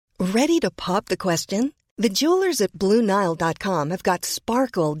Ready to pop the question? The jewelers at BlueNile.com have got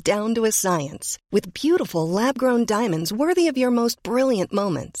sparkle down to a science with beautiful lab-grown diamonds worthy of your most brilliant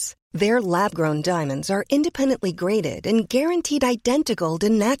moments. Their lab-grown diamonds are independently graded and guaranteed identical to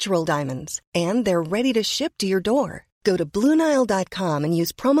natural diamonds, and they're ready to ship to your door. Go to BlueNile.com and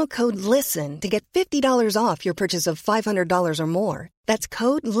use promo code LISTEN to get $50 off your purchase of $500 or more. That's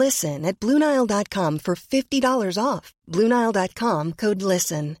code LISTEN at BlueNile.com for $50 off. BlueNile.com, code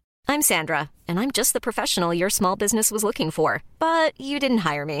LISTEN. I'm Sandra, and I'm just the professional your small business was looking for. But you didn't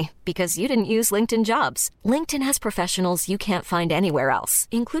hire me because you didn't use LinkedIn Jobs. LinkedIn has professionals you can't find anywhere else,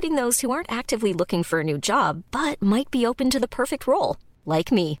 including those who aren't actively looking for a new job, but might be open to the perfect role,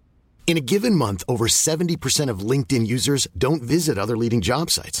 like me. In a given month, over 70% of LinkedIn users don't visit other leading job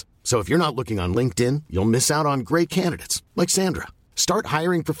sites. So if you're not looking on LinkedIn, you'll miss out on great candidates like Sandra. Start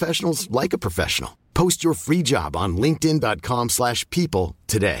hiring professionals like a professional. Post your free job on linkedin.com/people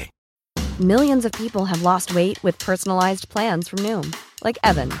today. Millions of people have lost weight with personalized plans from Noom. Like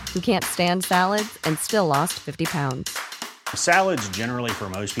Evan, who can't stand salads and still lost 50 pounds. Salads generally for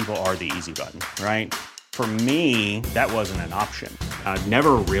most people are the easy button, right? For me, that wasn't an option. I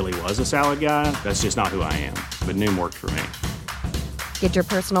never really was a salad guy. That's just not who I am. But Noom worked for me. Get your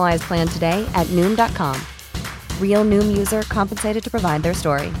personalized plan today at Noom.com. Real Noom user compensated to provide their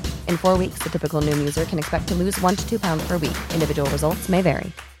story. In 4 weeks, the typical Noom user can expect to lose 1 to 2 pounds per week. Individual results may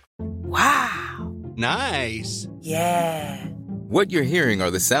vary. Wow. Nice. Yeah. What you're hearing are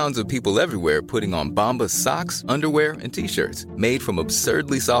the sounds of people everywhere putting on Bombas socks, underwear, and T-shirts made from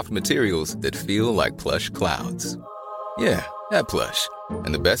absurdly soft materials that feel like plush clouds. Yeah, that plush.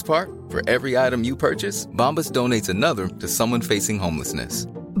 And the best part? For every item you purchase, Bombas donates another to someone facing homelessness.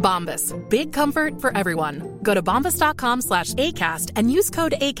 Bombas. Big comfort for everyone. Go to bombas.com/ACAST and use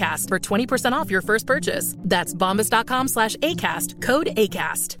code ACAST for 20% off your first purchase. That's bombas.com/ACAST. Code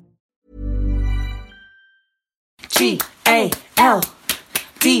ACAST. GALDEM.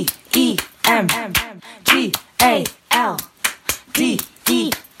 GALDEM.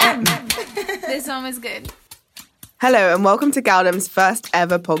 This song is good. Hello and welcome to Galdem's first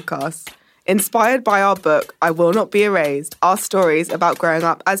ever podcast. Inspired by our book, I Will Not Be Erased, our stories about growing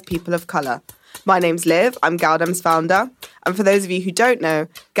up as people of colour. My name's Liv, I'm Galdem's founder, and for those of you who don't know,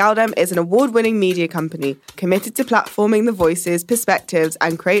 Galdem is an award-winning media company committed to platforming the voices, perspectives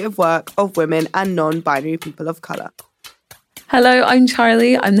and creative work of women and non-binary people of colour. Hello, I'm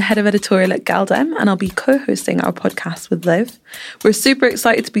Charlie. I'm the head of editorial at Galdem and I'll be co-hosting our podcast with Liv. We're super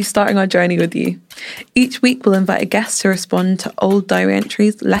excited to be starting our journey with you. Each week we'll invite a guest to respond to old diary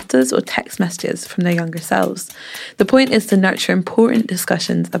entries, letters or text messages from their younger selves. The point is to nurture important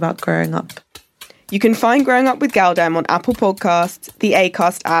discussions about growing up. You can find Growing Up with Galdem on Apple Podcasts, the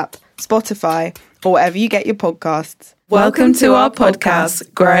Acast app, Spotify or wherever you get your podcasts. Welcome to our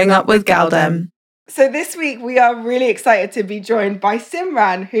podcast, Growing Up with Galdem. So this week we are really excited to be joined by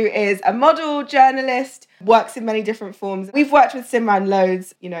Simran, who is a model, journalist, works in many different forms. We've worked with Simran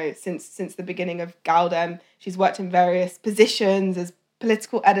loads, since the beginning of Galdem. She's worked in various positions as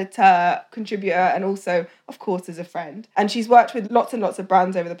political editor, contributor, and also, of course, as a friend. And she's worked with lots and lots of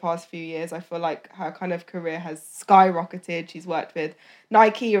brands over the past few years. I feel like her kind of career has skyrocketed. She's worked with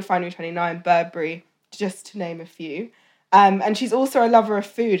Nike, Refinery 29, Burberry, just to name a few. And she's also a lover of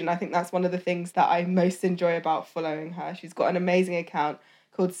food, and I think that's one of the things that I most enjoy about following her. She's got an amazing account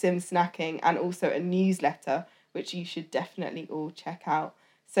called Sim Snacking and also a newsletter, which you should definitely all check out.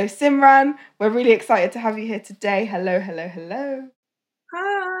 So Simran, we're really excited to have you here today. Hello, hello, hello.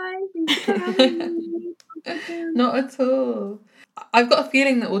 Hi. Thank you for having me. Not at all. I've got a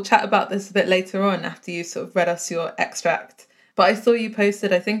feeling that we'll chat about this a bit later on after you sort of read us your extract. But I saw you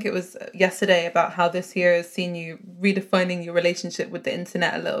posted, I think it was yesterday, about how this year has seen you redefining your relationship with the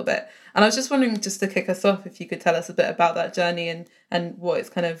internet a little bit. And I was just wondering, just to kick us off, if you could tell us a bit about that journey and what it's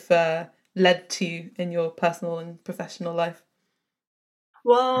kind of led to in your personal and professional life.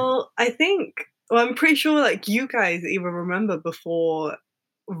 Well, I'm pretty sure like you guys even remember before,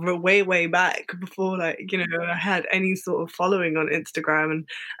 way back before I had any sort of following on Instagram, and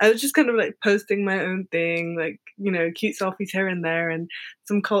I was just kind of like posting my own thing, like cute selfies here and there and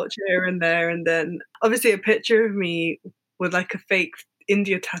some culture here and there, and then obviously a picture of me with like a fake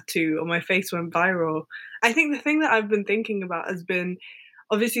India tattoo on my face went viral. I think the thing that I've been thinking about has been,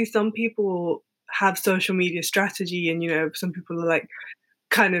 obviously some people have social media strategy and some people are like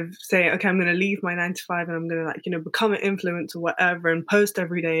kind of saying, okay, I'm going to leave my 9 to 5 and I'm going to like, become an influencer or whatever and post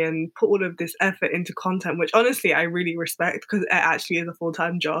every day and put all of this effort into content, which honestly I really respect because it actually is a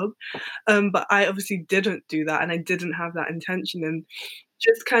full-time job. But I obviously didn't do that and I didn't have that intention. And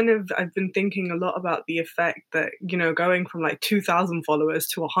just kind of, I've been thinking a lot about the effect that, going from like 2,000 followers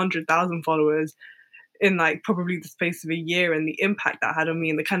to 100,000 followers in like probably the space of a year and the impact that had on me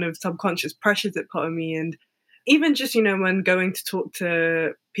and the kind of subconscious pressures it put on me. And even just, when going to talk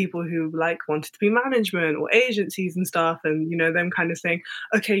to people who like wanted to be management or agencies and stuff and, them kind of saying,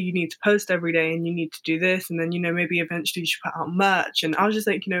 okay, you need to post every day and you need to do this. And then, maybe eventually you should put out merch. And I was just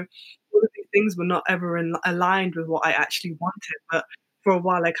like, all of these things were not ever aligned with what I actually wanted. But for a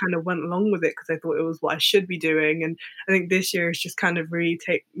while, I kind of went along with it because I thought it was what I should be doing. And I think this year has just kind of really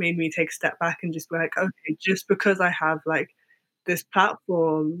made me take a step back and just be like, okay, just because I have like this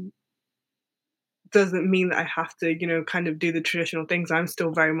platform doesn't mean that I have to, kind of do the traditional things. I'm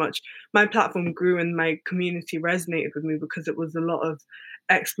still very much, my platform grew and my community resonated with me because it was a lot of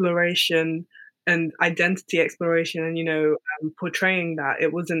exploration and identity exploration and, portraying that.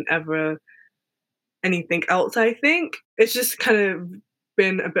 It wasn't ever anything else, I think. It's just kind of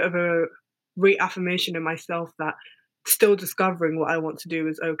been a bit of a reaffirmation in myself that still discovering what I want to do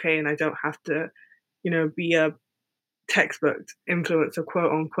is okay and I don't have to, be a textbook influencer,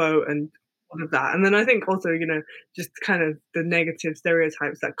 quote unquote, and all of that. And then I think also, just kind of the negative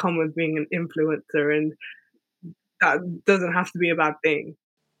stereotypes that come with being an influencer, and that doesn't have to be a bad thing.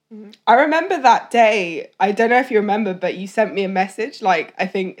 I remember that day, I don't know if you remember, but you sent me a message, like, I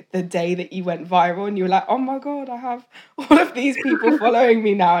think the day that you went viral, and you were like, oh my God, I have all of these people following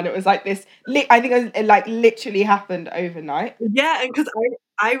me now. And it was like this, I think it like literally happened overnight. Yeah, and because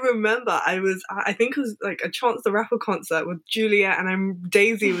I remember I think it was like a Chance the Rapper concert with Juliet and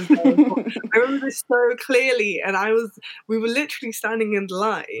Daisy was there. I remember this so clearly, and we were literally standing in the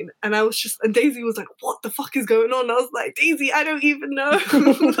line, and and Daisy was like, "What the fuck is going on?" I was like, "Daisy, I don't even know."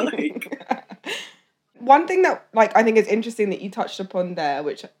 One thing that like I think is interesting that you touched upon there,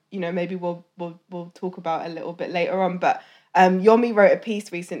 which maybe we'll talk about a little bit later on, but Yomi wrote a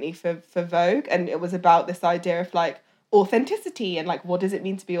piece recently for Vogue, and it was about this idea of like authenticity and like what does it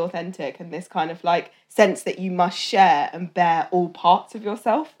mean to be authentic, and this kind of like sense that you must share and bear all parts of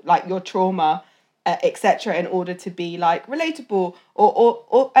yourself, like your trauma, etc., in order to be like relatable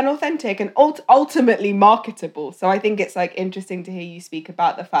or and authentic and ultimately marketable. So I think it's like interesting to hear you speak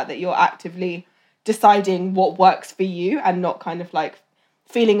about the fact that you're actively deciding what works for you and not kind of like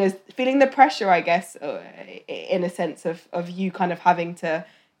feeling the pressure, I guess, in a sense of you kind of having to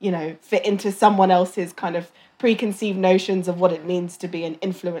fit into someone else's kind of preconceived notions of what it means to be an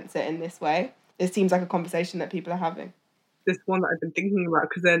influencer in this way. It seems like a conversation that people are having. This one that I've been thinking about,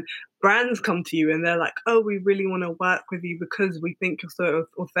 because then brands come to you and they're like, oh, we really want to work with you because we think you're so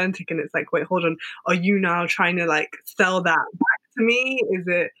authentic. And it's like, wait, hold on. Are you now trying to like sell that back to me?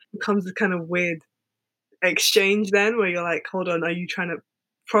 It becomes a kind of weird exchange then where you're like, hold on, are you trying to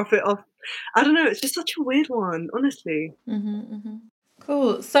profit off? I don't know. It's just such a weird one, honestly.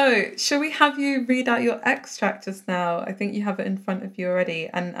 Cool. So, shall we have you read out your extract just now? I think you have it in front of you already.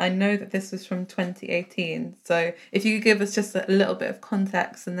 And I know that this was from 2018. So, if you could give us just a little bit of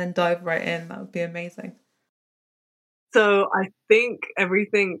context and then dive right in, that would be amazing. So, I think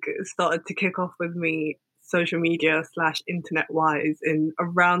everything started to kick off with me social media / internet-wise in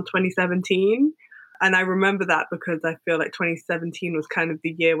around 2017. And I remember that because I feel like 2017 was kind of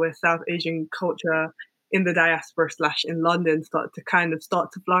the year where South Asian culture in the diaspora / in London start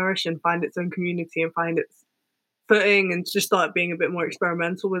to flourish and find its own community and find its footing and just start being a bit more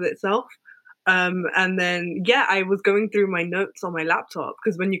experimental with itself. And then, I was going through my notes on my laptop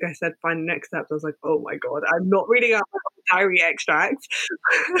because when you guys said find the next step, I was like, oh my God, I'm not reading out my diary extracts.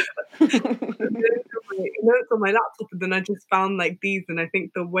 Notes on my laptop, and then I just found like these, and I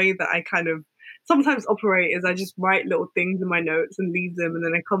think the way that I kind of sometimes operate is I just write little things in my notes and leave them, and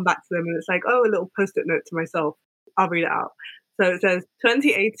then I come back to them and it's like, oh, a little post-it note to myself. I'll read it out. So it says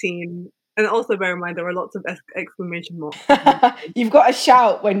 2018, and also bear in mind there are lots of exclamation marks. You've got to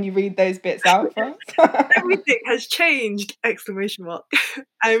shout when you read those bits out for us. Everything has changed! Exclamation mark.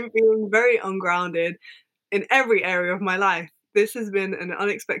 I'm feeling very ungrounded in every area of my life. This has been an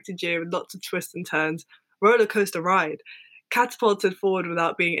unexpected year with lots of twists and turns. Roller coaster ride. Catapulted forward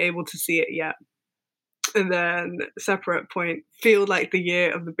without being able to see it yet. And then, separate point, feel like the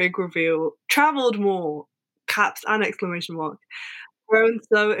year of the big reveal. Travelled more. Caps and exclamation mark. Grown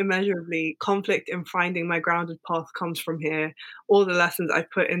so immeasurably. Conflict in finding my grounded path comes from here. All the lessons I've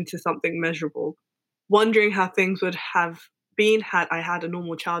put into something measurable. Wondering how things would have been had I had a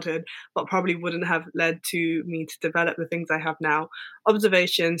normal childhood, but probably wouldn't have led to me to develop the things I have now.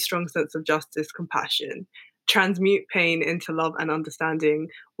 Observation, strong sense of justice, compassion. Transmute pain into love and understanding.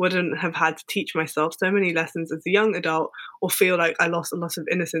 Wouldn't have had to teach myself so many lessons as a young adult or feel like I lost a lot of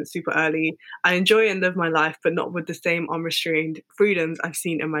innocence super early. I enjoy and live my life, but not with the same unrestrained freedoms I've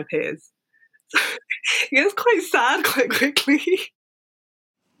seen in my peers. It gets quite sad quite quickly.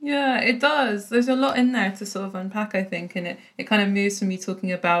 Yeah, it does. There's a lot in there to sort of unpack, I think, and it kind of moves from you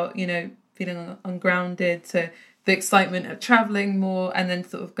talking about, feeling ungrounded to the excitement of traveling more, and then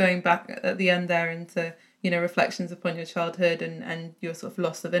sort of going back at the end there into, reflections upon your childhood and your sort of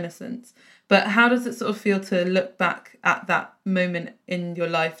loss of innocence. But how does it sort of feel to look back at that moment in your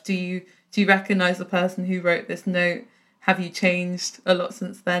life? Do you recognize the person who wrote this note? Have you changed a lot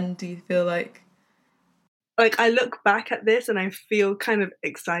since then? Do you feel like I look back at this and I feel kind of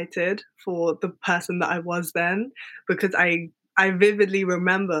excited for the person that I was then, because I vividly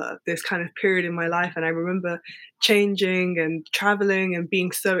remember this kind of period in my life, and I remember changing and traveling and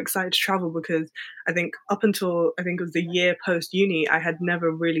being so excited to travel, because I think up until it was the year post uni, I had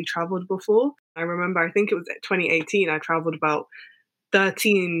never really traveled before. I remember, I think it was 2018, I traveled about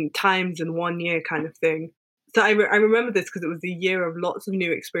 13 times in 1 year kind of thing. So I remember this because it was a year of lots of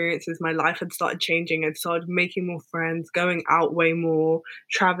new experiences. My life had started changing. I'd started making more friends, going out way more,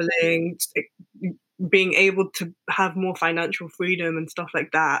 traveling, being able to have more financial freedom and stuff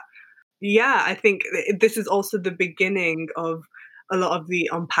like that. Yeah, I think this is also the beginning of a lot of the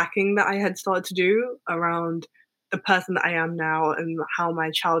unpacking that I had started to do around the person that I am now and how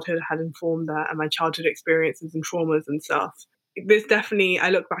my childhood had informed that, and my childhood experiences and traumas and stuff. This definitely, I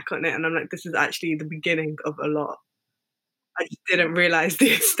look back on it and I'm like, this is actually the beginning of a lot. I just didn't realize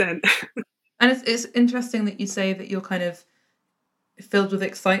the extent. And it's interesting that you say that you're kind of filled with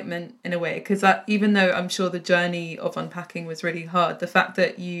excitement in a way, because even though I'm sure the journey of unpacking was really hard, the fact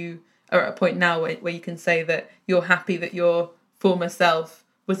that you are at a point now where you can say that you're happy that your former self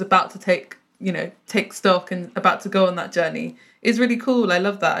was about to take stock and about to go on that journey is really cool. I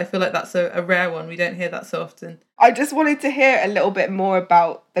love that. I feel like that's a rare one. We don't hear that so often. I just wanted to hear a little bit more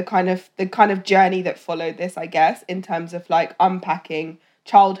about the kind of journey that followed this, I guess, in terms of like unpacking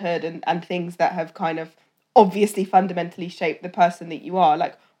childhood and things that have kind of obviously fundamentally shaped the person that you are.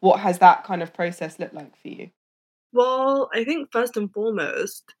 Like, what has that kind of process looked like for you? Well, I think first and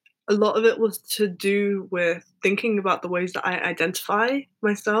foremost, a lot of it was to do with thinking about the ways that I identify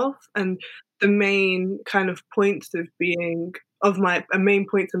myself, and the main kind of points of being of my main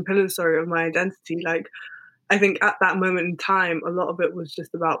points and pillars, of my identity. Like, I think at that moment in time, a lot of it was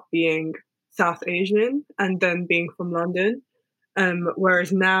just about being South Asian and then being from London.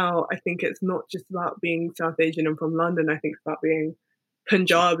 Whereas now, I think it's not just about being South Asian and from London. I think it's about being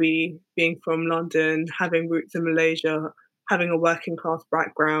Punjabi, being from London, having roots in Malaysia, having a working class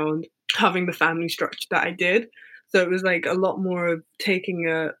background, having the family structure that I did. So it was like a lot more of taking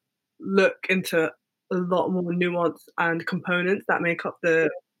a look into a lot more nuance and components that make up the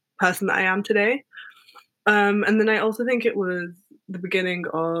person that I am today. And then I also think it was the beginning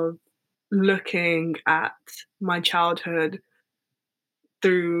of looking at my childhood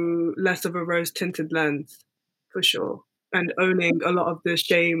through less of a rose-tinted lens, for sure, and owning a lot of the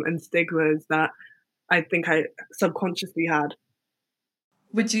shame and stigmas that I think I subconsciously had.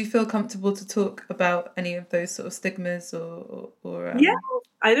 Would you feel comfortable to talk about any of those sort of stigmas or Yeah,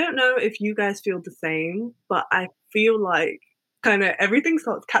 I don't know if you guys feel the same, but I feel like kind of everything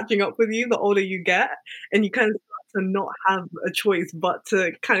starts catching up with you the older you get, and you kind of start to not have a choice but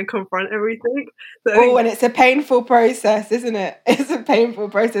to kind of confront everything. So and it's a painful process, isn't it? It's a painful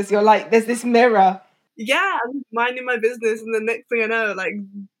process. You're like, there's this mirror. Yeah, I'm minding my business, and the next thing I know, like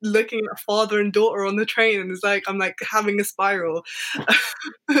looking at father and daughter on the train, and it's like I'm like having a spiral.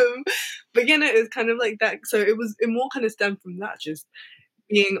 But yeah, no, it was kind of like that. So it more kind of stemmed from that, just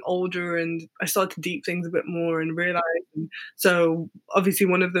being older, and I started to deep things a bit more and realize. And so obviously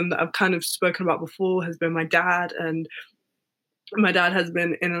one of them that I've kind of spoken about before has been my dad, and my dad has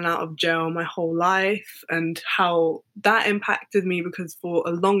been in and out of jail my whole life, and how that impacted me, because for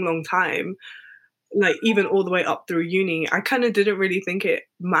a long, long time, like even all the way up through uni, I kind of didn't really think it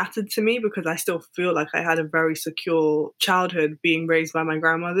mattered to me, because I still feel like I had a very secure childhood being raised by my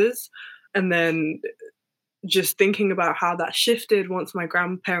grandmothers. And then just thinking about how that shifted once my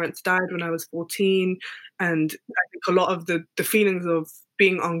grandparents died when I was 14. And I think a lot of the feelings of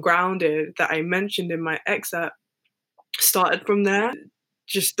being ungrounded that I mentioned in my excerpt started from there.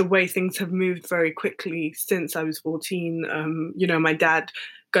 Just the way things have moved very quickly since I was 14. My dad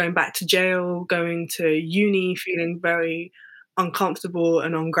going back to jail, going to uni, feeling very uncomfortable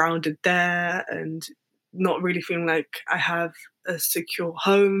and ungrounded there, and not really feeling like I have a secure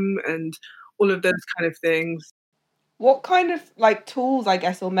home and all of those kind of things. What kind of like tools, I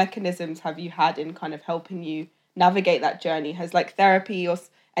guess, or mechanisms have you had in kind of helping you navigate that journey? Has like therapy or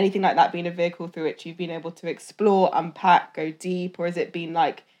anything like that been a vehicle through which you've been able to explore, unpack, go deep, or has it been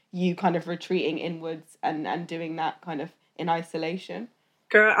like you kind of retreating inwards and doing that kind of in isolation?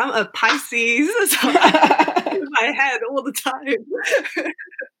 Girl, I'm a Pisces, so I'm in my head all the time.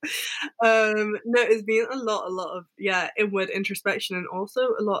 No, it's been a lot of inward introspection, and also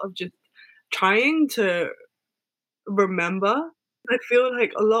a lot of just trying to remember. I feel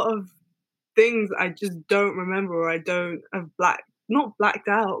like a lot of things I just don't remember, or I don't have not blacked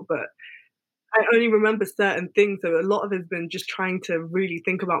out, but I only remember certain things. So a lot of it's been just trying to really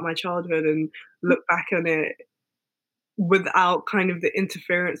think about my childhood and look back on it without kind of the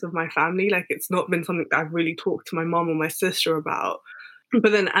interference of my family. Like, it's not been something that I've really talked to my mom or my sister about.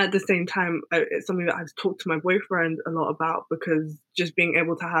 But then at the same time, it's something that I've talked to my boyfriend a lot about, because just being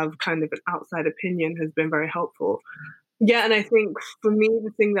able to have kind of an outside opinion has been very helpful. Yeah, and I think for me,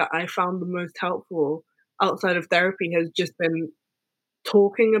 the thing that I found the most helpful outside of therapy has just been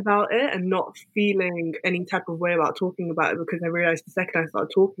talking about it and not feeling any type of way about talking about it, because I realized the second I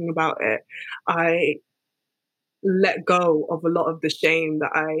started talking about it, I let go of a lot of the shame that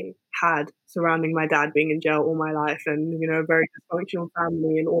I had surrounding my dad being in jail all my life, and, you know, a very dysfunctional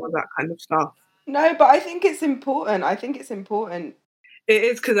family and all of that kind of stuff. No, but I think it's important. It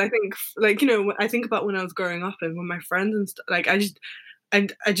is, because I think, like, you know, I think about when I was growing up and when my friends and stuff, like, I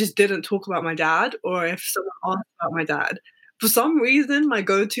just didn't talk about my dad, or if someone asked about my dad, for some reason, my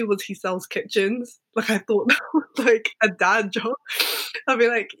go-to was he sells kitchens. Like, I thought that was, like, a dad job. I'd be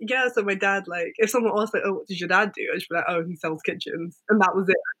like, yeah, so my dad, like, if someone asked, like, oh, what does your dad do? I'd just be like, oh, he sells kitchens. And that was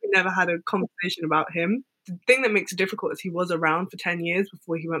it. I never had a conversation about him. The thing that makes it difficult is he was around for 10 years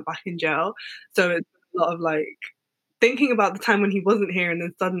before he went back in jail. So it's a lot of, like, thinking about the time when he wasn't here and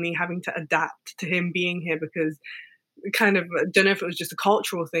then suddenly having to adapt to him being here, because kind of, I don't know if it was just a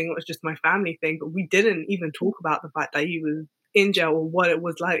cultural thing or it was just my family thing, but we didn't even talk about the fact that he was in jail or what it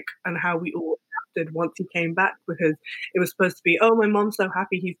was like and how we all adapted once he came back, because it was supposed to be, oh, my mom's so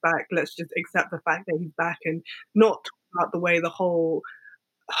happy he's back, let's just accept the fact that he's back, and not talk about the way the whole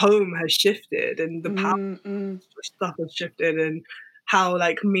home has shifted and the power stuff has shifted, and how,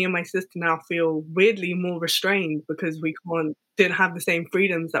 like, me and my sister now feel weirdly more restrained because we didn't have the same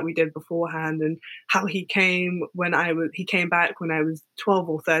freedoms that we did beforehand, and how he came back when I was 12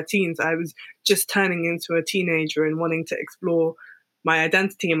 or 13, so I was just turning into a teenager and wanting to explore my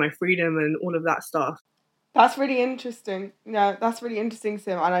identity and my freedom and all of that stuff. That's really interesting. Yeah, that's really interesting,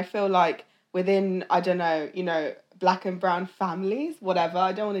 Sim. And I feel like within, I don't know, you know, Black and brown families, whatever,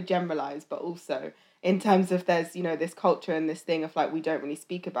 I don't want to generalize, but also in terms of there's, you know, this culture and this thing of like, we don't really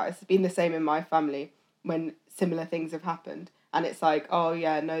speak about it. It's been the same in my family when similar things have happened. And it's like, oh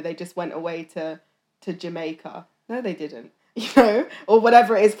yeah, no, they just went away to Jamaica. No, they didn't, you know, or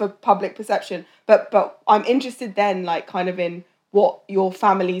whatever it is for public perception. But I'm interested then, like, kind of in what your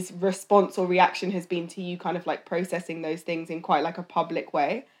family's response or reaction has been to you kind of like processing those things in quite like a public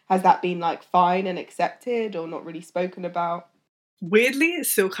way. Has that been like fine and accepted or not really spoken about? Weirdly,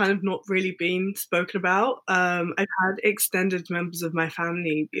 it's still kind of not really been spoken about. I've had extended members of my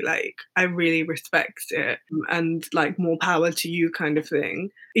family be like, I really respect it and like, more power to you kind of thing.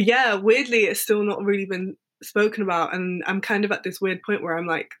 Yeah, weirdly, it's still not really been spoken about. And I'm kind of at this weird point where I'm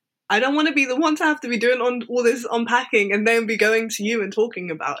like, I don't want to be the one to have to be doing all this unpacking and then be going to you and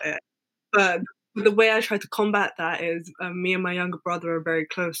talking about it. But the way I try to combat that is me and my younger brother are very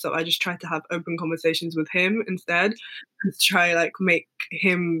close, so I just try to have open conversations with him instead, and try like make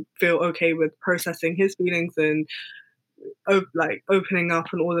him feel okay with processing his feelings and like opening up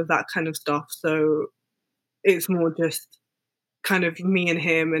and all of that kind of stuff. So it's more just kind of me and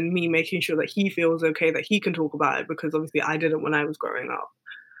him, and me making sure that he feels okay that he can talk about it, because obviously I didn't when I was growing up.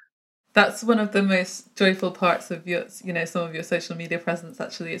 That's one of the most joyful parts of your, you know, some of your social media presence,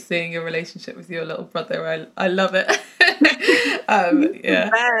 actually, is seeing your relationship with your little brother. I love it. Yeah.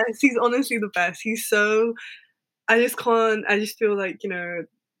 The best. He's honestly the best. He's so, I just feel like, you know,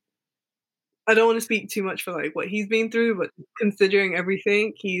 I don't want to speak too much for like what he's been through, but considering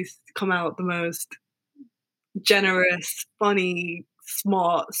everything, he's come out the most generous, funny,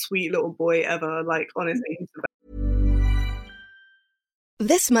 smart, sweet little boy ever. Like, honestly, he's the best.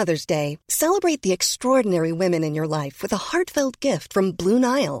 This Mother's Day, celebrate the extraordinary women in your life with a heartfelt gift from Blue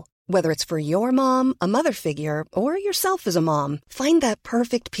Nile. Whether it's for your mom, a mother figure, or yourself as a mom, find that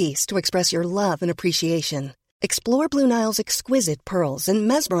perfect piece to express your love and appreciation. Explore Blue Nile's exquisite pearls and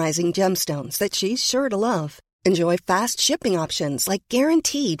mesmerizing gemstones that she's sure to love. Enjoy fast shipping options like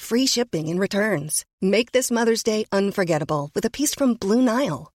guaranteed free shipping and returns. Make this Mother's Day unforgettable with a piece from Blue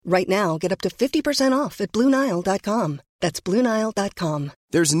Nile. Right now, get up to 50% off at BlueNile.com. That's BlueNile.com.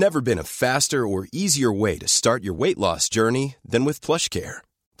 There's never been a faster or easier way to start your weight loss journey than with PlushCare.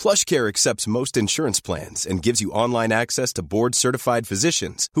 PlushCare accepts most insurance plans and gives you online access to board-certified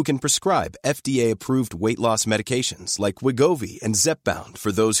physicians who can prescribe FDA-approved weight loss medications like Wegovy and Zepbound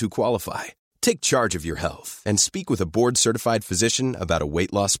for those who qualify. Take charge of your health and speak with a board-certified physician about a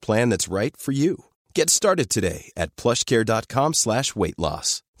weight loss plan that's right for you. Get started today at plushcare.com/weight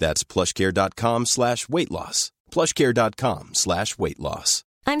loss. That's plushcare.com/weight loss. plushcare.com/weight loss.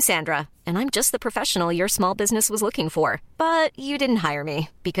 I'm Sandra, and I'm just the professional your small business was looking for. But you didn't hire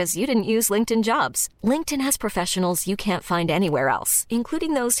me because you didn't use LinkedIn Jobs. LinkedIn has professionals you can't find anywhere else,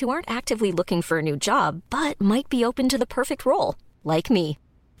 including those who aren't actively looking for a new job, but might be open to the perfect role, like me.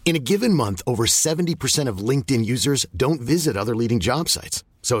 In a given month, over 70% of LinkedIn users don't visit other leading job sites.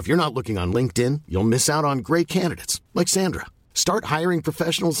 So if you're not looking on LinkedIn, you'll miss out on great candidates like Sandra. Start hiring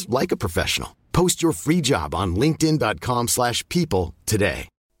professionals like a professional. Post your free job on linkedin.com/people today.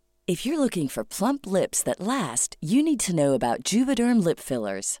 If you're looking for plump lips that last, you need to know about Juvederm lip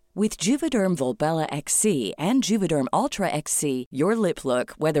fillers. With Juvederm Volbella XC and Juvederm Ultra XC, your lip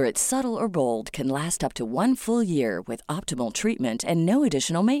look, whether it's subtle or bold, can last up to 1 full year with optimal treatment and no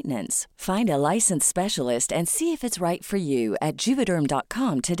additional maintenance. Find a licensed specialist and see if it's right for you at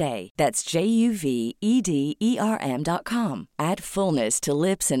Juvederm.com today. That's JUVEDERM.com. Add fullness to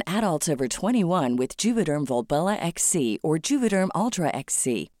lips in adults over 21 with Juvederm Volbella XC or Juvederm Ultra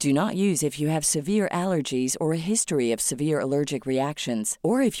XC. Do not use if you have severe allergies or a history of severe allergic reactions,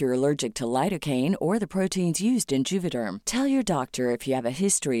 or if you're allergic to lidocaine or the proteins used in Juvederm. Tell your doctor if you have a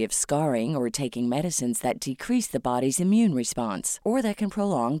history of scarring or taking medicines that decrease the body's immune response or that can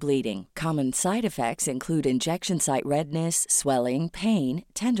prolong bleeding. Common side effects include injection site redness, swelling, pain,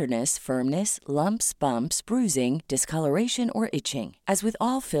 tenderness, firmness, lumps, bumps, bruising, discoloration, or itching. As with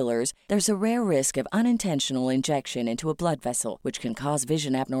all fillers, there's a rare risk of unintentional injection into a blood vessel, which can cause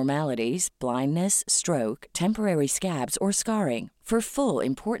vision abnormalities, blindness, stroke, temporary scabs, or scarring. For full,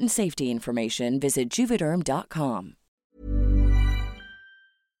 important safety information, visit Juvederm.com.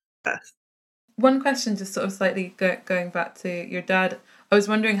 One question, just sort of slightly going back to your dad. I was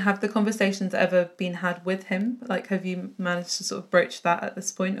wondering, have the conversations ever been had with him? Like, have you managed to sort of broach that at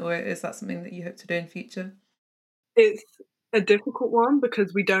this point, or is that something that you hope to do in future? It's a difficult one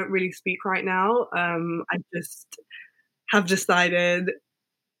because we don't really speak right now. I just have decided,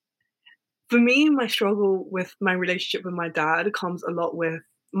 for me, my struggle with my relationship with my dad comes a lot with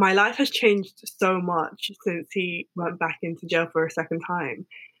my life has changed so much since he went back into jail for a second time.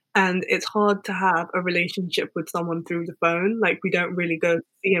 And it's hard to have a relationship with someone through the phone. Like, we don't really go to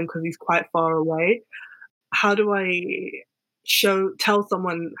see him because he's quite far away. How do I tell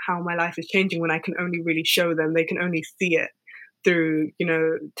someone how my life is changing when I can only really show them? They can only see it through,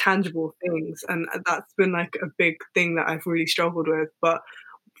 tangible things. And that's been like a big thing that I've really struggled with. But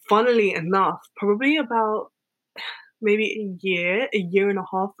funnily enough, probably about maybe a year and a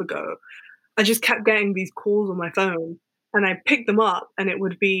half ago, I just kept getting these calls on my phone, and I picked them up, and it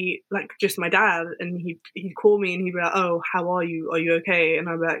would be like just my dad, and he'd call me and he'd be like, "Oh, how are you? Are you okay?" And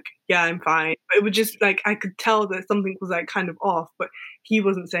I'd be like, "Yeah, I'm fine." But it would just like, I could tell that something was like kind of off, but he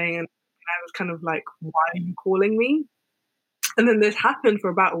wasn't saying anything. I was kind of like, "Why are you calling me?" And then this happened for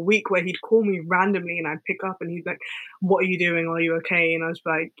about a week where he'd call me randomly and I'd pick up and he's like, "What are you doing? Are you okay?" And I was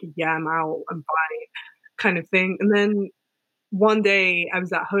like, "Yeah, I'm out. I'm fine," kind of thing. And then one day I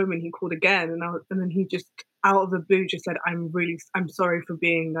was at home and he called again, and then he just out of the blue just said, I'm sorry for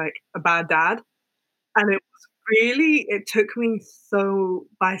being like a bad dad." And it took me so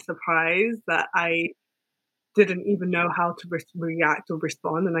by surprise that I didn't even know how to react or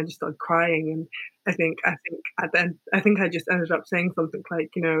respond, and I just started crying. And I think at the end, I just ended up saying something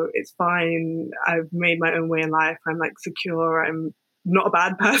like, "It's fine. I've made my own way in life. I'm like secure. I'm not a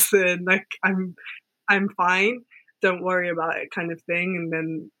bad person. Like I'm fine. Don't worry about it," kind of thing. And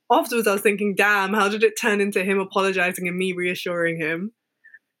then afterwards I was thinking, damn, how did it turn into him apologizing and me reassuring him?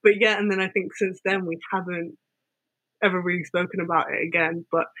 But yeah, and then I think since then we haven't ever really spoken about it again.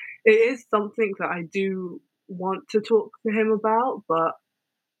 But it is something that I do want to talk to him about, but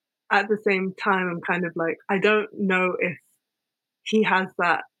at the same time I'm kind of like, I don't know if he has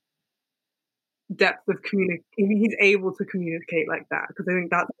that depth of he's able to communicate like that, because I think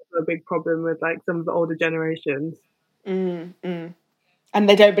that's a big problem with like some of the older generations. And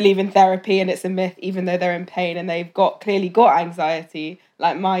they don't believe in therapy, and it's a myth, even though they're in pain and they've clearly got anxiety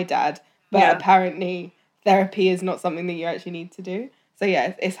like my dad, but apparently therapy is not something that you actually need to do. So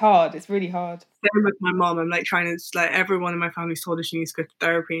yeah, it's hard. It's really hard. Same with my mom. I'm like trying to, like, everyone in my family's told her she needs to go to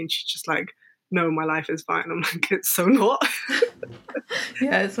therapy, and she's just like, no, my life is fine. I'm like, it's so not.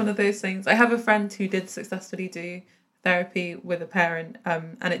 Yeah, it's one of those things. I have a friend who did successfully do therapy with a parent,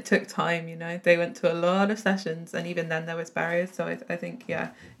 and it took time. You know, they went to a lot of sessions, and even then there was barriers. So I think,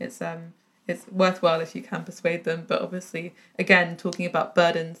 yeah, it's worthwhile if you can persuade them. But obviously, again, talking about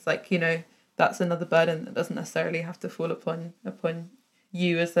burdens, like, you know, that's another burden that doesn't necessarily have to fall upon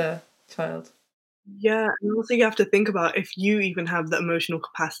you as a child. Yeah, and also you have to think about if you even have the emotional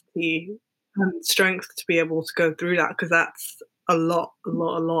capacity and strength to be able to go through that, because that's a lot.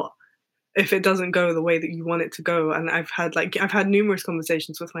 If it doesn't go the way that you want it to go, and I've had numerous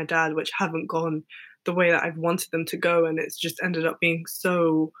conversations with my dad which haven't gone the way that I've wanted them to go, and it's just ended up being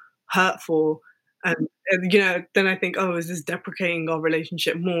so hurtful. And you know, then I think, oh, is this deprecating our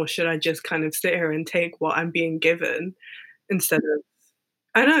relationship more? Should I just kind of sit here and take what I'm being given instead of?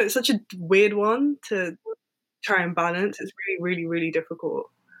 I know it's such a weird one to try and balance. It's really, really, really difficult.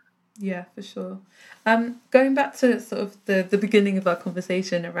 Yeah, for sure. Going back to sort of the beginning of our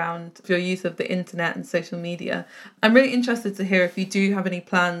conversation around your use of the internet and social media, I'm really interested to hear if you do have any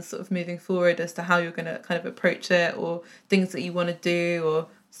plans sort of moving forward as to how you're going to kind of approach it, or things that you want to do, or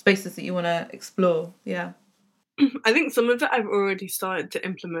spaces that you want to explore. Yeah. I think some of it I've already started to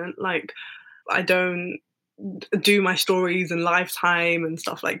implement. Like, I don't do my stories in lifetime and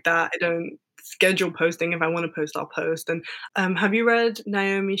stuff like that. I don't schedule posting. If I want to post, I'll post. And have you read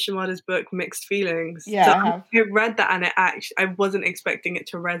Naomi Shimada's book Mixed Feelings? Yeah, So I have. I read that, and I wasn't expecting it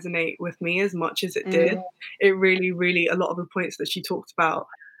to resonate with me as much as it did. It really, really, a lot of the points that she talked about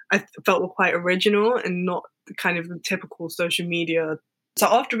I felt were quite original and not kind of the typical social media. So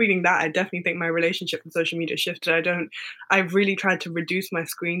after reading that, I definitely think my relationship with social media shifted. I've really tried to reduce my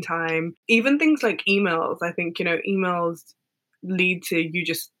screen time. Even things like emails. I think, you know, emails lead to you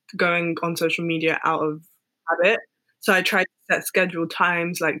just going on social media out of habit. So I try to set scheduled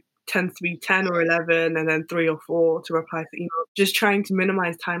times, like tends to be 10 or 11 and then 3 or 4 to reply to emails. Just trying to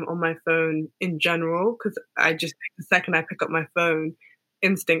minimize time on my phone in general, because I just think the second I pick up my phone,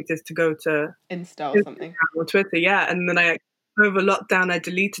 instinct is to go to Insta or something. or Twitter, yeah. And then over lockdown, I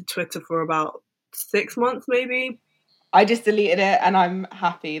deleted Twitter for about 6 months, maybe. I just deleted it, and I'm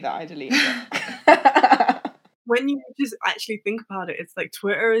happy that I deleted it. When you just actually think about it, it's like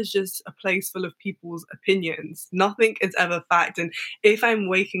Twitter is just a place full of people's opinions. Nothing is ever fact. And if I'm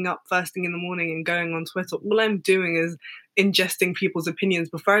waking up first thing in the morning and going on Twitter, all I'm doing is ingesting people's opinions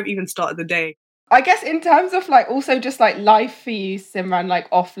before I've even started the day. I guess in terms of like also just like life for you, Simran, like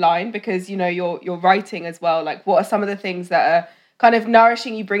offline, because you know you're writing as well. Like, what are some of the things that are kind of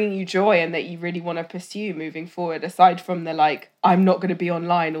nourishing you, bringing you joy, and that you really want to pursue moving forward, aside from the like, I'm not going to be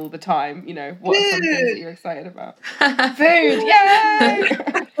online all the time? You know, what are some things that you're excited about? Food, yay!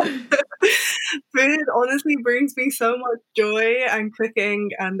 Food honestly brings me so much joy, and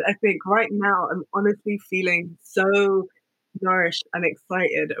cooking, and I think right now I'm honestly feeling so nourished and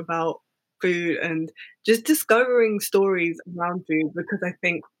excited about food and just discovering stories around food, because I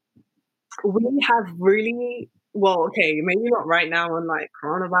think we have really, well, okay, maybe not right now on like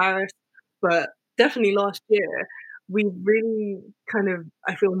coronavirus, but definitely last year, we really kind of,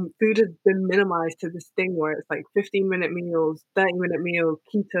 I feel food has been minimized to this thing where it's like 15-minute meals, 30-minute meals,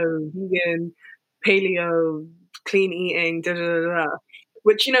 keto, vegan, paleo, clean eating, da da da da.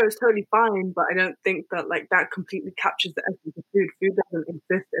 Which, you know, is totally fine, but I don't think that like that completely captures the essence of food. Food doesn't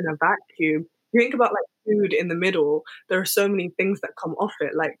exist in a vacuum. You think about like food in the middle, there are so many things that come off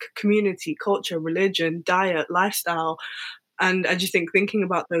it, like community, culture, religion, diet, lifestyle. And I just think thinking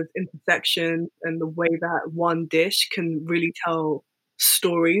about those intersections and the way that one dish can really tell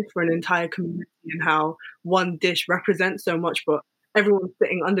stories for an entire community, and how one dish represents so much, but everyone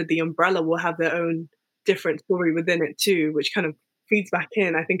sitting under the umbrella will have their own different story within it too, which kind of feeds back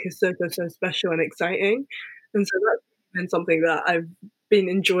in, I think is so, so, so special and exciting. And so that's been something that I've been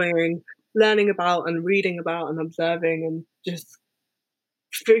enjoying learning about and reading about and observing and just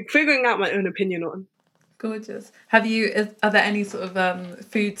figuring out my own opinion on. Gorgeous. Are there any sort of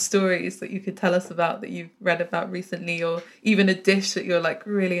food stories that you could tell us about that you've read about recently, or even a dish that you're like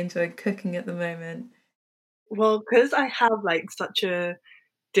really enjoying cooking at the moment? Well, because I have like such a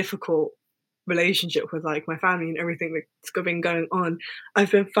difficult relationship with like my family and everything that's been going on, I've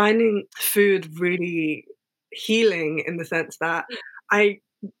been finding food really healing, in the sense that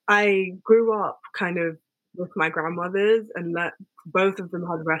I grew up kind of with my grandmothers, and that both of them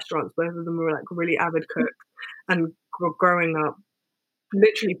had restaurants. Both of them were like really avid cooks, and growing up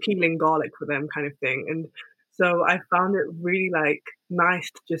literally peeling garlic for them kind of thing. And so I found it really like nice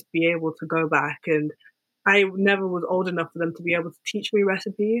to just be able to go back and I never was old enough for them to be able to teach me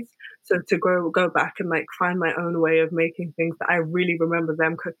recipes. So to go back and like find my own way of making things that I really remember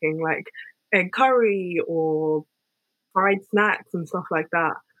them cooking, like egg curry or fried snacks and stuff like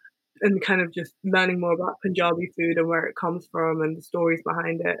that, and kind of just learning more about Punjabi food and where it comes from and the stories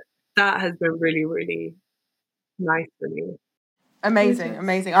behind it. That has been really, really nice for me. Amazing,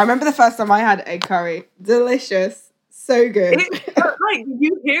 amazing. I remember the first time I had egg curry. Delicious. So good. Like,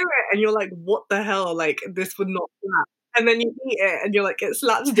 you hear it and you're like, what the hell? Like, this would not slap. And then you eat it and you're like, it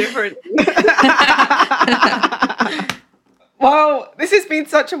slaps differently. Well, this has been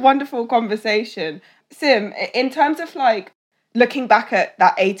such a wonderful conversation. Sim, in terms of like looking back at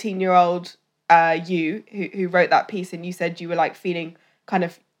that 18-year-old you who wrote that piece, and you said you were like feeling kind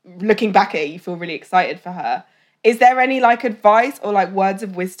of, looking back at it, you feel really excited for her. Is there any like advice or like words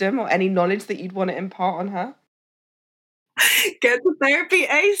of wisdom or any knowledge that you'd want to impart on her? Get to therapy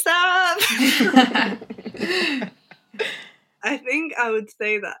ASAP. I think I would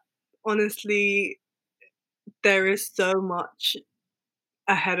say that honestly, there is so much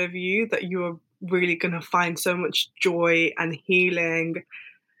ahead of you that you're really going to find so much joy and healing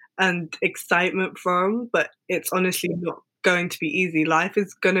and excitement from, but it's honestly not going to be easy. Life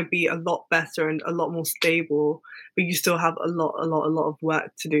is going to be a lot better and a lot more stable, but you still have a lot of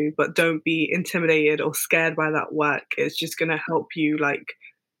work to do. But don't be intimidated or scared by that work. It's just going to help you like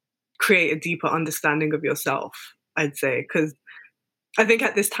create a deeper understanding of yourself, I'd say, because I think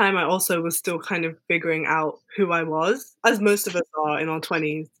at this time I also was still kind of figuring out who I was, as most of us are in our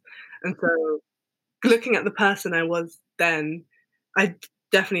 20s. And so looking at the person I was then, I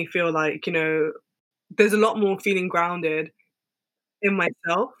definitely feel like, you know, there's a lot more feeling grounded in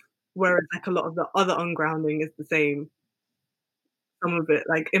myself, whereas like a lot of the other ungrounding is the same. Some of it,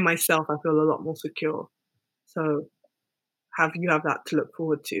 like in myself, I feel a lot more secure. So have that to look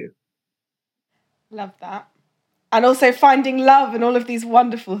forward to. Love that. And also finding love and all of these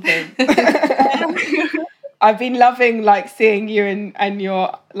wonderful things. I've been loving like seeing you and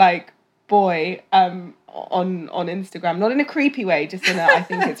your like boy on Instagram, not in a creepy way, just in a I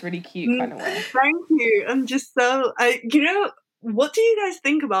think it's really cute kind of way. Thank you. I'm just so you know, what do you guys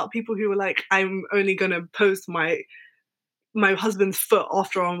think about people who are like, I'm only gonna post my husband's foot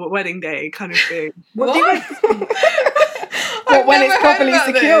after our wedding day kind of thing? What? Do you guys think? Well, when it's properly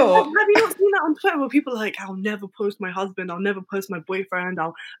secure. Have you not seen that on Twitter where people are like, I'll never post my husband, I'll never post my boyfriend,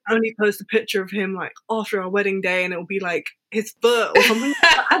 I'll only post a picture of him like after our wedding day and it'll be like his foot or something?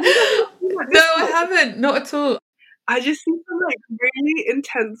 No, I haven't. Not at all. I just see some like really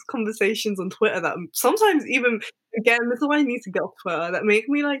intense conversations on Twitter that sometimes even, again, this is why I need to get off Twitter, that make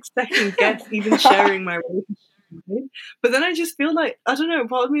me like second guess even sharing my relationship. But then I just feel like, I don't know,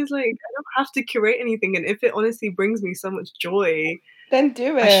 part of me is like, I don't have to curate anything, and if it honestly brings me so much joy, then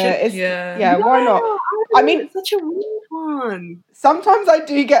do it. Yeah, why not? I mean, it's such a weird one. Sometimes I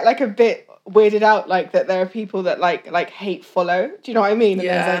do get like a bit weirded out, like that there are people that like hate follow. Do you know what I mean? And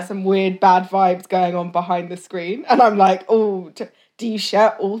there's like some weird bad vibes going on behind the screen, and I'm like, oh, do you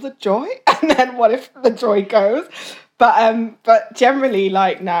share all the joy? And then what if the joy goes? But generally,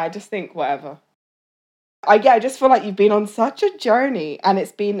 like, nah, I just think whatever. I just feel like you've been on such a journey, and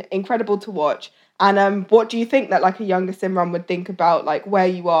it's been incredible to watch. And what do you think that like a younger Simran would think about like where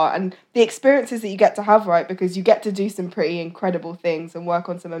you are and the experiences that you get to have, right? Because you get to do some pretty incredible things and work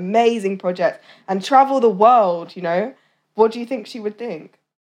on some amazing projects and travel the world, you know? What do you think she would think?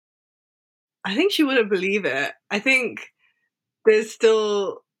 I think she wouldn't believe it. I think there's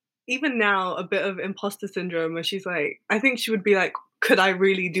still, even now, a bit of imposter syndrome where she's like, I think she would be like, could I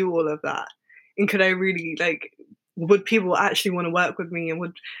really do all of that? And could I really, like, would people actually want to work with me?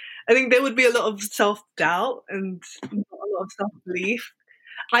 And I think there would be a lot of self-doubt and a lot of self-belief.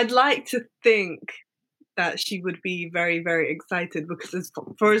 I'd like to think that she would be very, very excited, because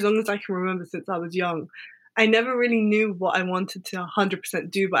for as long as I can remember since I was young, I never really knew what I wanted to 100%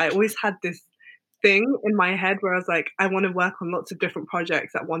 do, but I always had this thing in my head where I was like, I want to work on lots of different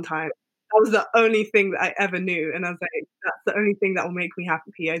projects at one time. That was the only thing that I ever knew. And I was like, that's the only thing that will make me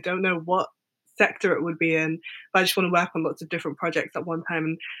happy. I don't know what sector it would be in, but I just want to work on lots of different projects at one time.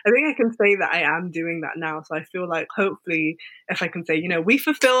 And I think I can say that I am doing that now. So I feel like hopefully if I can say, you know, we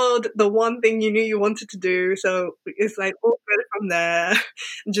fulfilled the one thing you knew you wanted to do. So it's like all good from there.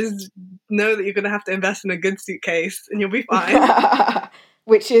 Just know that you're going to have to invest in a good suitcase and you'll be fine.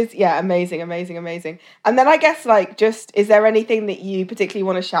 Which is, amazing. And then I guess like just, is there anything that you particularly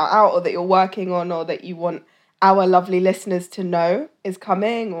want to shout out or that you're working on or that you want our lovely listeners to know is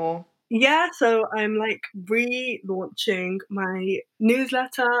coming or... Yeah, so I'm like relaunching my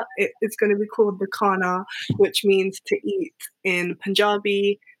newsletter. It's going to be called The Khana, which means to eat in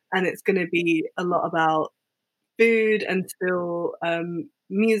Punjabi. and it's going to be a lot about food and still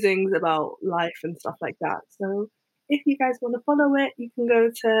musings about life and stuff like that. So if you guys want to follow it, you can go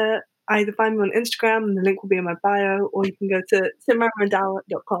to either find me on Instagram, and the link will be in my bio, or you can go to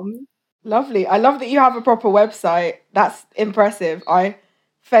simranrandawa.com. Lovely. I love that you have a proper website. That's impressive. I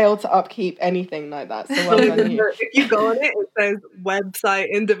fail to upkeep anything like that. So well done you. If you go on it, it says website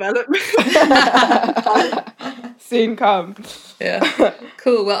in development. Soon come. Yeah.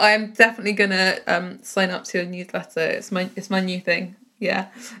 Cool. Well, I'm definitely gonna sign up to your newsletter. It's my new thing. Yeah.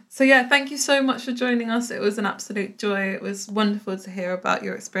 So yeah, thank you so much for joining us. It was an absolute joy. It was wonderful to hear about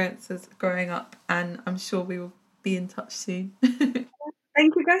your experiences growing up, and I'm sure we will be in touch soon.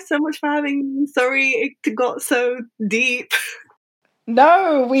 Thank you guys so much for having me. Sorry it got so deep.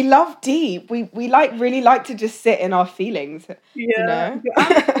 No, we love deep. We really like to just sit in our feelings. Yeah. You know?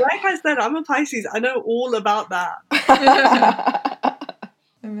 Like I said, I'm a Pisces. I know all about that.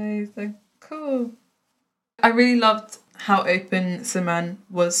 Amazing. Cool. I really loved how open Simran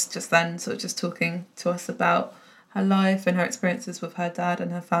was just then, sort of just talking to us about her life and her experiences with her dad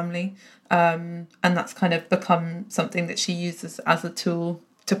and her family. And that's kind of become something that she uses as a tool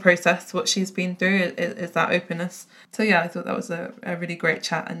to process what she's been through, is that openness. So yeah, I thought that was a really great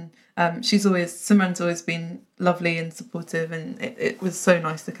chat. And Simran's always been lovely and supportive, and it was so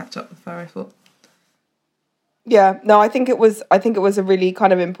nice to catch up with her, I thought. Yeah, no, I think it was a really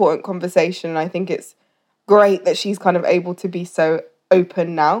kind of important conversation. And I think it's great that she's kind of able to be so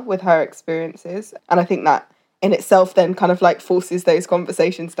open now with her experiences. And I think that in itself then kind of like forces those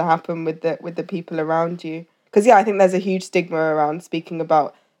conversations to happen with the people around you. Because yeah, I think there's a huge stigma around speaking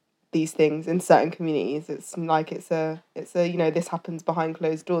about these things in certain communities. It's like it's a this happens behind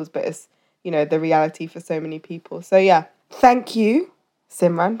closed doors, but it's the reality for so many people. So yeah, thank you,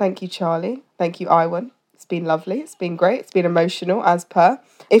 Simran. Thank you, Charlie. Thank you, Iwan. It's been lovely. It's been great. It's been emotional as per.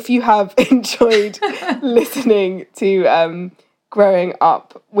 If you have enjoyed listening to Growing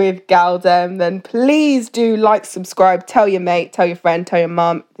Up with Galdem, then please do like, subscribe, tell your mate, tell your friend, tell your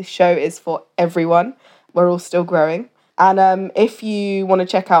mum. This show is for everyone. We're all still growing. And if you want to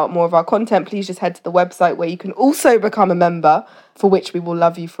check out more of our content, please just head to the website where you can also become a member, for which we will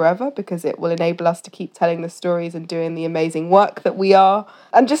love you forever, because it will enable us to keep telling the stories and doing the amazing work that we are.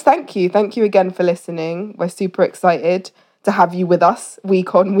 And just thank you. Thank you again for listening. We're super excited to have you with us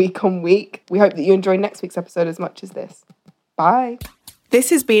week on week on week. We hope that you enjoy next week's episode as much as this. Bye.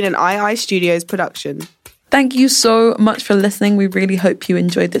 This has been an II Studios production. Thank you so much for listening. We really hope you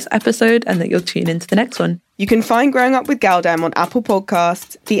enjoyed this episode and that you'll tune into the next one. You can find Growing Up with Galdem on Apple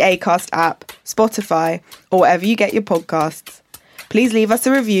Podcasts, the Acast app, Spotify, or wherever you get your podcasts. Please leave us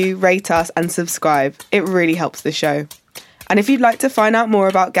a review, rate us, and subscribe. It really helps the show. And if you'd like to find out more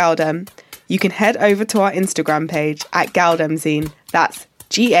about Galdem, you can head over to our Instagram page at Galdemzine. That's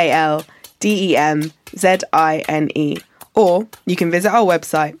GALDEMZINE. Or you can visit our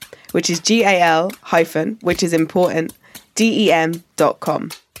website, which is which is important, dem.com.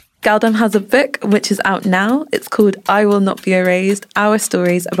 Galdem has a book which is out now. It's called I Will Not Be Erased, Our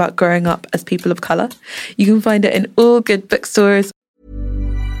Stories About Growing Up as People of Colour. You can find it in all good bookstores.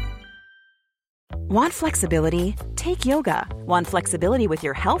 Want flexibility? Take yoga. Want flexibility with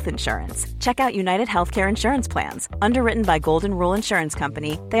your health insurance? Check out United Healthcare Insurance Plans. Underwritten by Golden Rule Insurance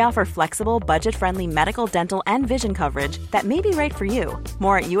Company, they offer flexible, budget-friendly medical, dental, and vision coverage that may be right for you.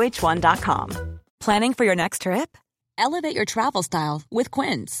 More at uh1.com. Planning for your next trip? Elevate your travel style with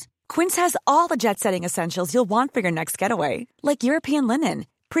Quince. Quince has all the jet-setting essentials you'll want for your next getaway, like European linen,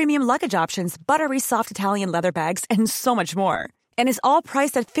 premium luggage options, buttery soft Italian leather bags, and so much more. And is all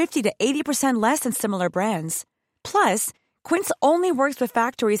priced at 50 to 80% less than similar brands. Plus, Quince only works with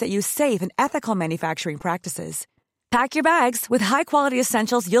factories that use safe and ethical manufacturing practices. Pack your bags with high-quality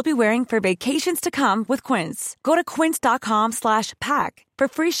essentials you'll be wearing for vacations to come with Quince. Go to quince.com/pack for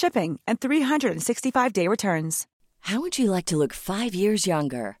free shipping and 365-day returns. How would you like to look 5 years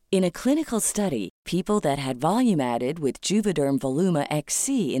younger? In a clinical study, people that had volume added with Juvederm Voluma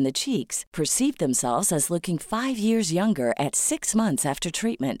XC in the cheeks perceived themselves as looking 5 years younger at 6 months after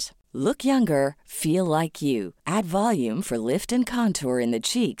treatment. Look younger, feel like you. Add volume for lift and contour in the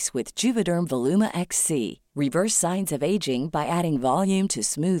cheeks with Juvederm Voluma XC. Reverse signs of aging by adding volume to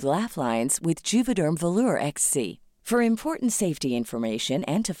smooth laugh lines with Juvederm Volure XC. For important safety information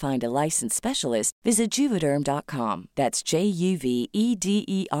and to find a licensed specialist, visit Juvederm.com. That's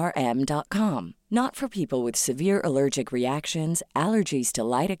JUVEDERM.com. Not for people with severe allergic reactions, allergies to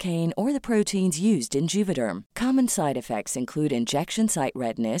lidocaine, or the proteins used in Juvederm. Common side effects include injection site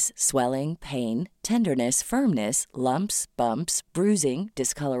redness, swelling, pain, tenderness, firmness, lumps, bumps, bruising,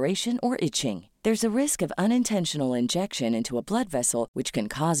 discoloration, or itching. There's a risk of unintentional injection into a blood vessel, which can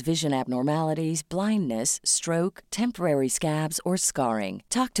cause vision abnormalities, blindness, stroke, temporary scabs, or scarring.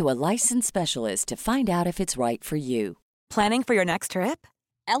 Talk to a licensed specialist to find out if it's right for you. Planning for your next trip?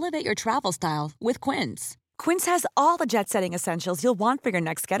 Elevate your travel style with Quince. Quince has all the jet-setting essentials you'll want for your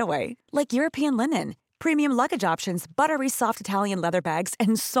next getaway, like European linen, premium luggage options, buttery soft Italian leather bags,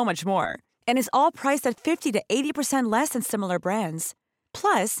 and so much more. And is all priced at 50 to 80% less than similar brands.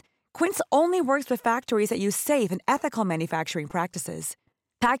 Plus, Quince only works with factories that use safe and ethical manufacturing practices.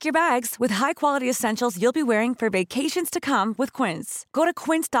 Pack your bags with high-quality essentials you'll be wearing for vacations to come with Quince. Go to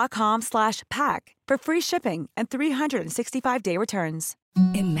quince.com/pack for free shipping and 365-day returns.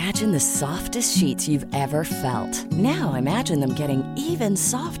 Imagine the softest sheets you've ever felt. Now imagine them getting even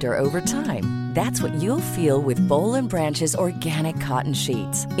softer over time. That's what you'll feel with Boll & Branch's organic cotton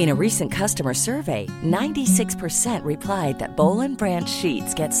sheets. In a recent customer survey, 96% replied that Boll & Branch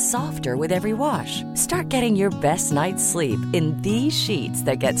sheets get softer with every wash. Start getting your best night's sleep in these sheets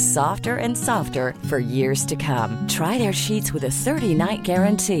that get softer and softer for years to come. Try their sheets with a 30-night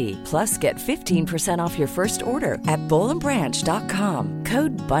guarantee. Plus, get 15% off your first order at bollandbranch.com.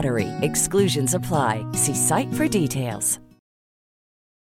 Code BUTTERY. Exclusions apply. See site for details.